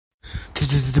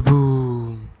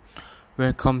Boom!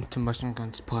 Welcome to Machine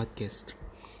Guns Podcast.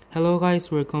 Hello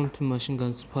guys, welcome to Machine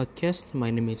Guns Podcast.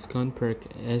 My name is Gunperk.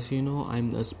 As you know, I'm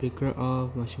the speaker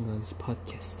of Machine Guns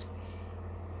Podcast.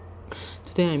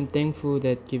 Today I'm thankful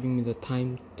that giving me the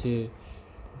time to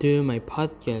do my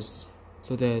podcast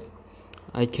so that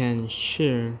I can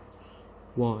share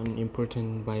one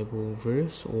important Bible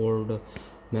verse or the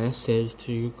message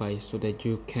to you guys so that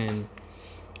you can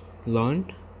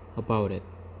learn about it.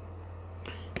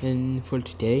 And for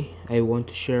today, I want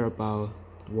to share about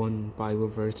one Bible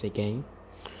verse again,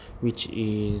 which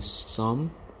is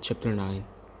Psalm chapter 9,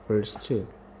 verse 2.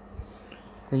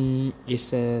 And it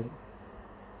said,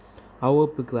 I will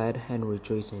be glad and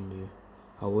rejoice in you.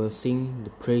 I will sing the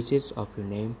praises of your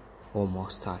name, O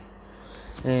Most High.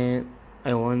 And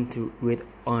I want to read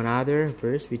another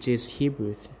verse, which is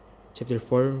Hebrews chapter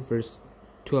 4, verse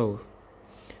 12.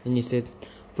 And it said,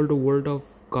 For the word of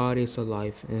God is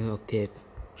alive and active,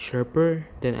 sharper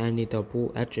than any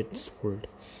double-edged sword.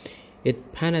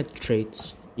 It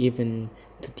penetrates even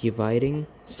to dividing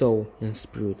soul and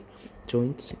spirit,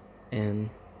 joints and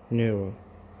marrow.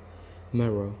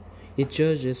 It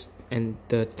judges and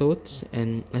the thoughts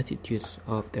and attitudes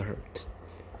of the heart.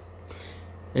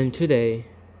 And today,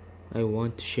 I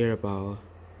want to share about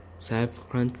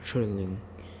self-controlling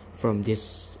from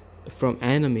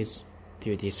enemies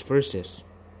to these verses.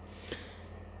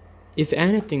 If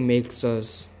anything makes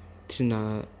us to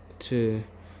not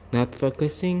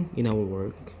focusing in our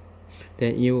work,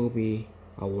 then it will be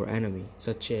our enemy,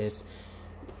 such as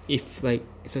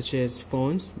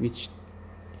phones which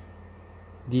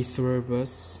disturb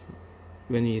us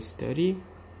when we study,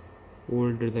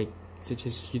 or such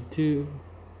as YouTube,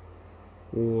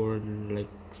 or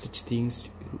such things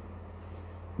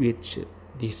which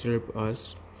disturb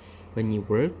us when we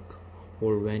work,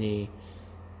 or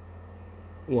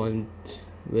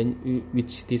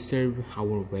which disturb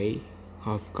our way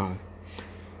of God,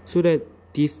 so that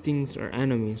these things are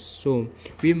enemies. So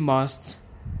we must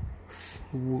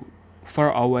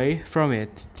far away from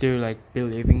it to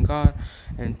believe in God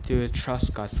and to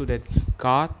trust God, so that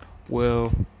God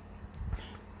will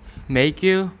make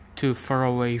you to far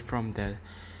away from that.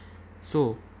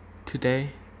 So today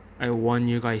I want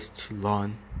you guys to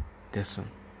learn this one.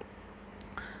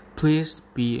 Please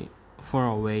be far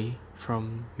away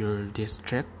from your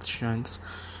distractions,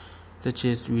 such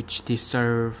as which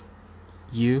disturb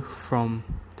you from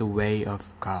the way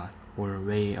of God or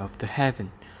way of the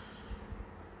heaven.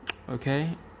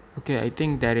 Okay, I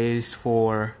think that is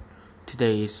for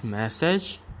today's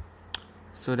message,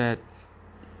 so that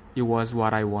it was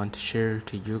what I want to share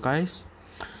to you guys.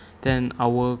 Then I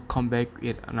will come back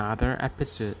with another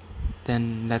episode.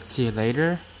 Then let's see you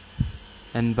later,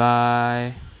 and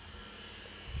bye.